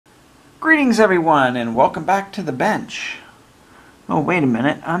Greetings everyone and welcome back to the bench. Oh wait a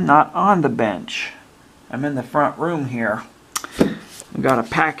minute, I'm not on the bench. I'm in the front room here. We got a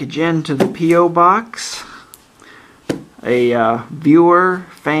package into the P.O. box. A viewer,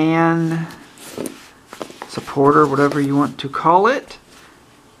 fan, supporter, whatever you want to call it,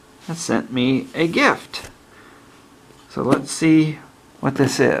 has sent me a gift. So let's see what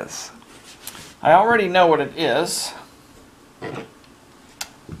this is. I already know what it is,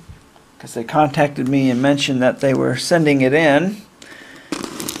 because they contacted me and mentioned that they were sending it in.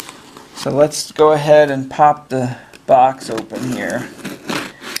 So let's go ahead and pop the box open here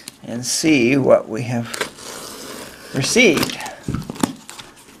and see what we have received.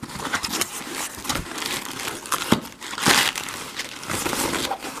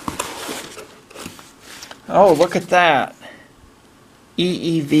 Oh, look at that.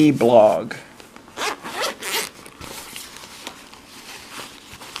 EEVBlog.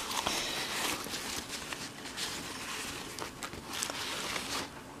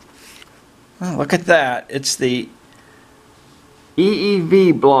 Oh, look at that. It's the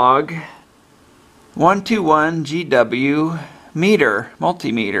EEVBlog 121 GW meter,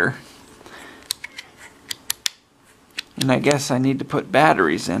 multimeter. And I guess I need to put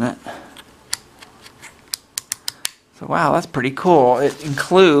batteries in it. So wow, that's pretty cool. It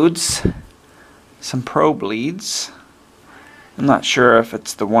includes some probe leads. I'm not sure if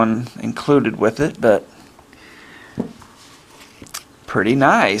it's the one included with it, but pretty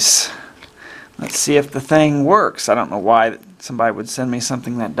nice. Let's see if the thing works. I don't know why somebody would send me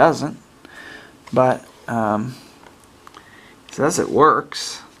something that doesn't, but it says it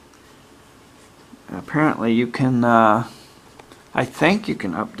works. Apparently you can, I think you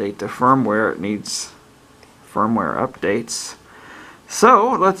can update the firmware. It needs firmware updates.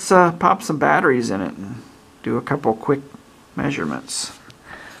 So let's pop some batteries in it and do a couple quick measurements.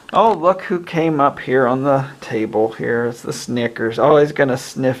 Oh, look who came up here on the table here. It's the Snickers. Always gonna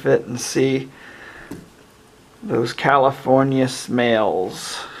sniff it and see those California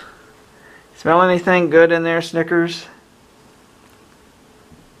smells. Smell anything good in there, Snickers?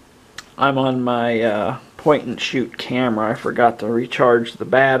 I'm on my point and shoot camera. I forgot to recharge the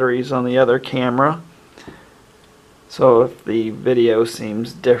batteries on the other camera. So if the video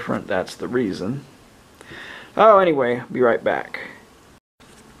seems different, that's the reason. Oh, anyway, I'll be right back.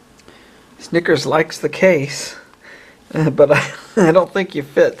 Snickers likes the case, but I don't think you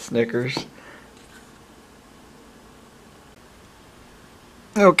fit, Snickers.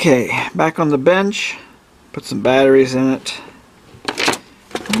 Okay, back on the bench. Put some batteries in it.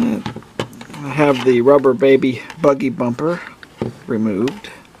 I have the rubber baby buggy bumper removed.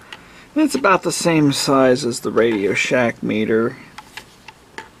 It's about the same size as the Radio Shack meter.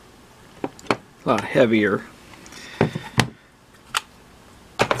 A lot heavier.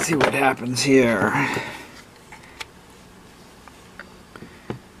 Let's see what happens here.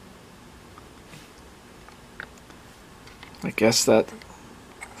 I guess that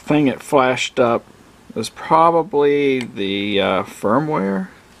thing it flashed up was probably the firmware.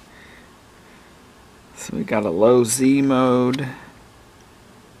 So we got a low Z mode.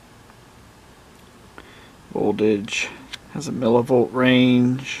 Voltage has a millivolt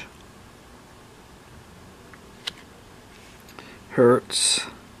range. Hertz.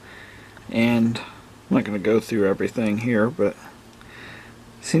 And I'm not going to go through everything here, but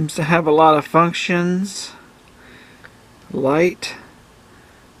seems to have a lot of functions. Light.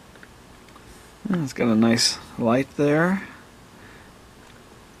 It's got a nice light there.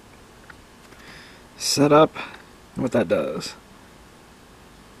 Setup. What that does.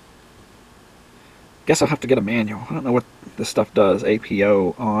 Guess I'll have to get a manual. I don't know what this stuff does.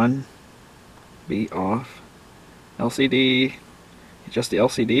 APO on. B off. LCD. Adjust the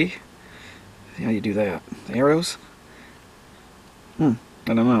LCD. See how you do that. The arrows? I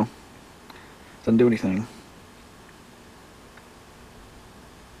don't know. Doesn't do anything.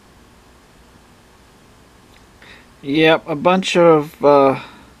 Yep, a bunch of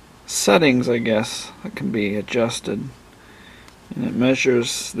settings, I guess, that can be adjusted. And it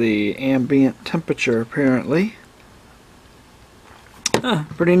measures the ambient temperature, apparently.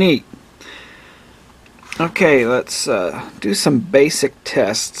 Pretty neat. Okay, let's do some basic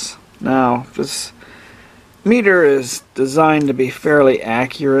tests. Now, this meter is designed to be fairly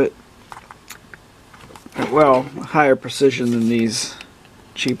accurate. Well, higher precision than these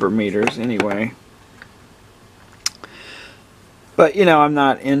cheaper meters, anyway. But, you know, I'm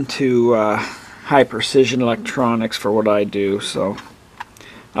not into high precision electronics for what I do, so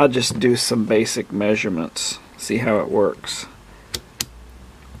I'll just do some basic measurements, see how it works.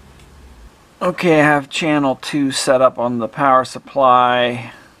 Okay, I have channel 2 set up on the power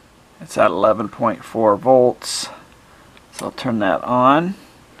supply, It's at 11.4 volts. So I'll turn that on.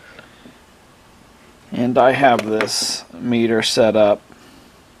 And I have this meter set up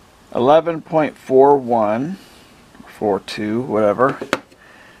 11.41, 42, whatever.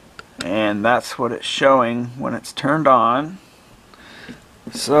 And that's what it's showing when it's turned on.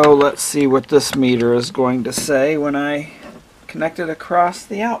 So let's see what this meter is going to say when I connect it across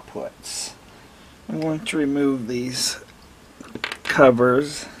the outputs. I'm going to remove these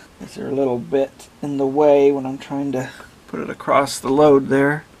covers. They're a little bit in the way when I'm trying to put it across the load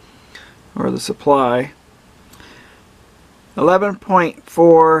there, or the supply.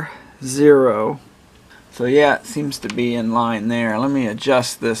 11.40. So yeah, it seems to be in line there. Let me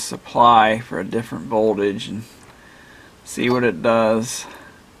adjust this supply for a different voltage and see what it does.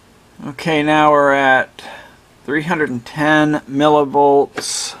 Okay, now we're at 310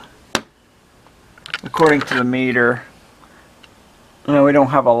 millivolts according to the meter. You know, we don't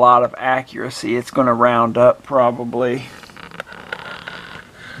have a lot of accuracy. It's going to round up probably.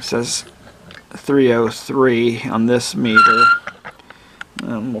 It says 303 on this meter.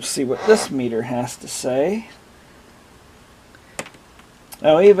 And we'll see what this meter has to say.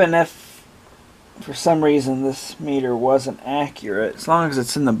 Now, even if for some reason this meter wasn't accurate, as long as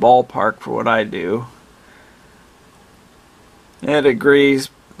it's in the ballpark for what I do, it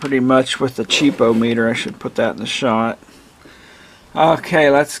agrees pretty much with the cheapo meter. I should put that in the shot. Okay,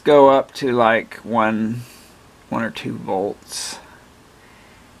 let's go up to like 1 or 2 volts.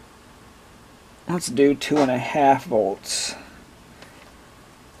 Let's do 2.5 volts.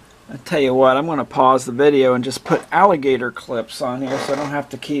 I tell you what, I'm going to pause the video and just put alligator clips on here so I don't have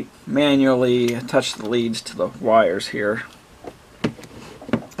to keep manually touch the leads to the wires here.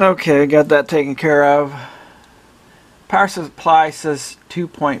 Okay, got that taken care of. Power supply says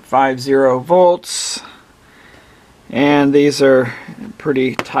 2.50 volts. And these are in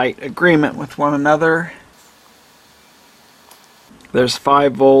pretty tight agreement with one another. There's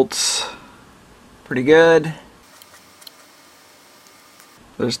 5 volts. Pretty good.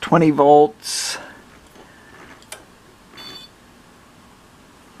 There's 20 volts.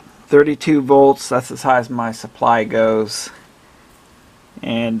 32 volts. That's as high as my supply goes.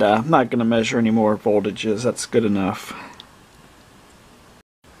 And I'm not going to measure any more voltages. That's good enough.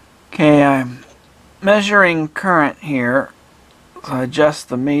 Okay, I'm measuring current here. So I adjust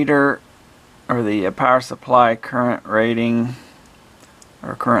the meter or the power supply current rating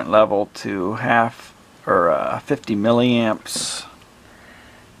or current level to 50 milliamps.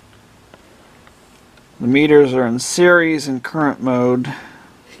 The meters are in series and current mode,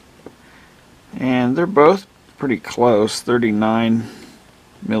 and they're both pretty close, 39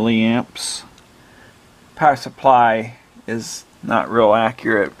 milliamps. Power supply is not real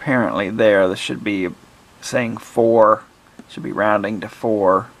accurate apparently there. This should be saying 4, should be rounding to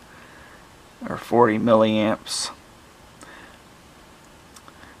 4 or 40 milliamps.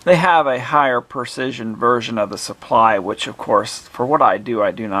 They have a higher precision version of the supply, which of course for what I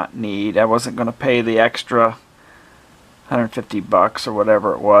do not need. I wasn't going to pay the extra 150 bucks or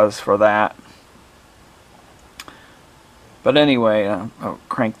whatever it was for that. But anyway, I'll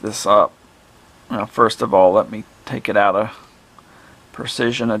crank this up. Now, first of all, let me take it out of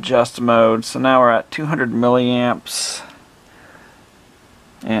precision adjust mode. So now we're at 200 milliamps.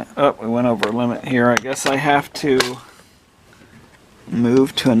 And we went over a limit here. I guess I have to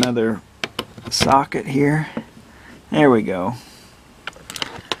move to another socket here. There we go.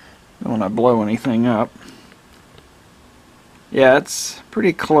 Don't want to blow anything up. Yeah, it's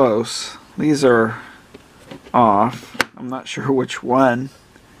pretty close. These are off. I'm not sure which one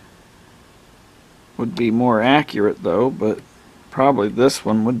would be more accurate though, but probably this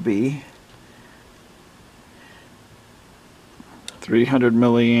one would be. 300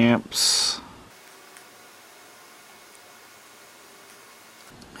 milliamps.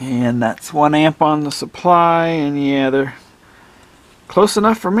 And that's 1 amp on the supply, and yeah, they're close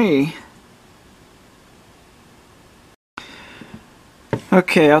enough for me.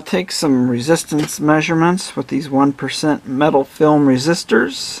 Okay, I'll take some resistance measurements with these 1% metal film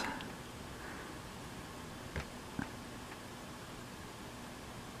resistors.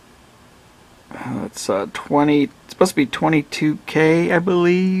 It's 20, it's supposed to be 22K, I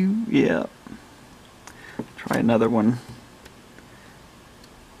believe. Yeah. Try another one.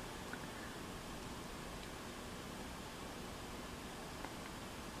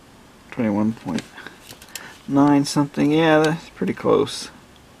 21.9 something. Yeah, that's pretty close.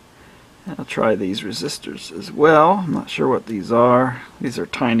 I'll try these resistors as well. I'm not sure what these are. These are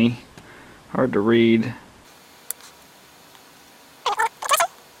tiny, hard to read.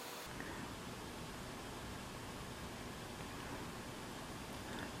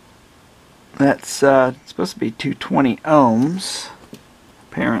 That's supposed to be 220 ohms,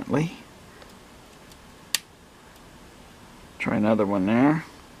 apparently. Try another one there.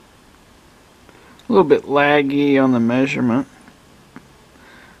 A little bit laggy on the measurement.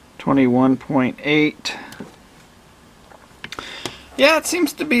 21.8. Yeah, it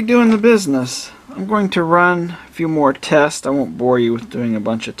seems to be doing the business. I'm going to run a few more tests. I won't bore you with doing a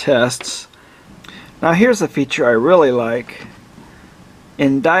bunch of tests. Now here's a feature I really like.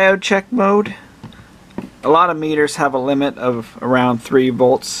 In Diode Check mode, a lot of meters have a limit of around 3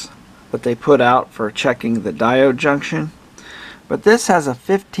 volts that they put out for checking the diode junction. But this has a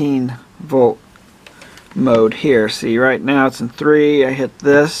 15 volt mode here. See, right now it's in 3. I hit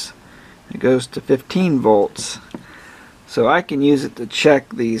this, it goes to 15 volts. So I can use it to check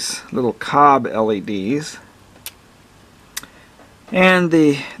these little cob LEDs. And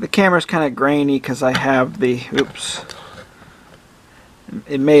the camera's kind of grainy because I have the, oops,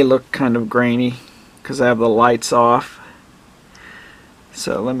 it may look kind of grainy because I have the lights off.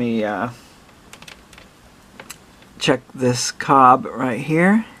 So let me check this cob right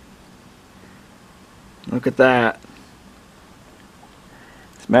here. Look at that.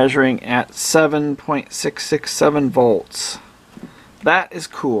 It's measuring at 7.667 volts. That is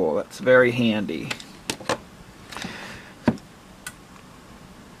cool. That's very handy.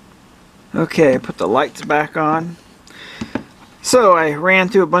 Okay, put the lights back on. So I ran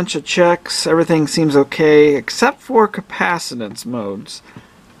through a bunch of checks. Everything seems okay except for capacitance modes.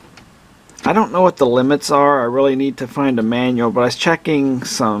 I don't know what the limits are. I really need to find a manual, but I was checking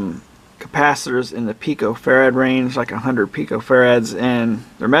some capacitors in the picofarad range, like 100 picofarads, and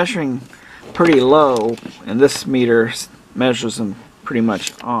they're measuring pretty low, and this meter measures them pretty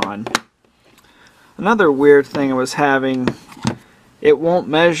much on. Another weird thing I was having, it won't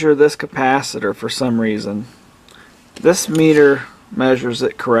measure this capacitor for some reason. This meter measures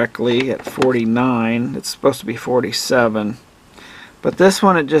it correctly at 49. It's supposed to be 47. But this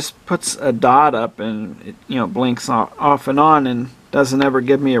one, it just puts a dot up and it, blinks off and on and doesn't ever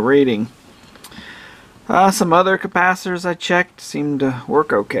give me a reading. Some other capacitors I checked seem to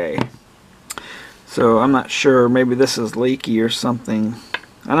work okay. So I'm not sure. Maybe this is leaky or something.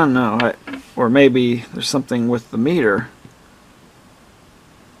 I don't know. Or maybe there's something with the meter.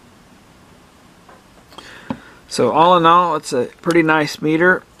 So all in all, it's a pretty nice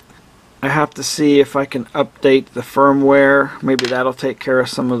meter. I have to see if I can update the firmware. Maybe that'll take care of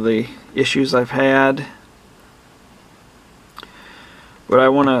some of the issues I've had. But I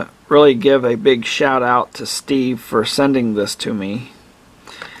want to really give a big shout out to Steve for sending this to me.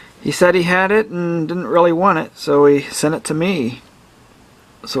 He said he had it and didn't really want it, so he sent it to me.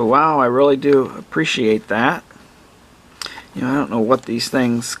 So wow, I really do appreciate that. I don't know what these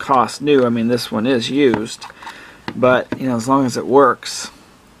things cost new. I mean, this one is used. But, as long as it works.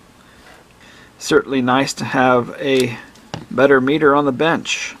 Certainly nice to have a better meter on the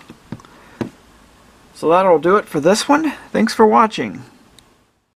bench. So that'll do it for this one. Thanks for watching.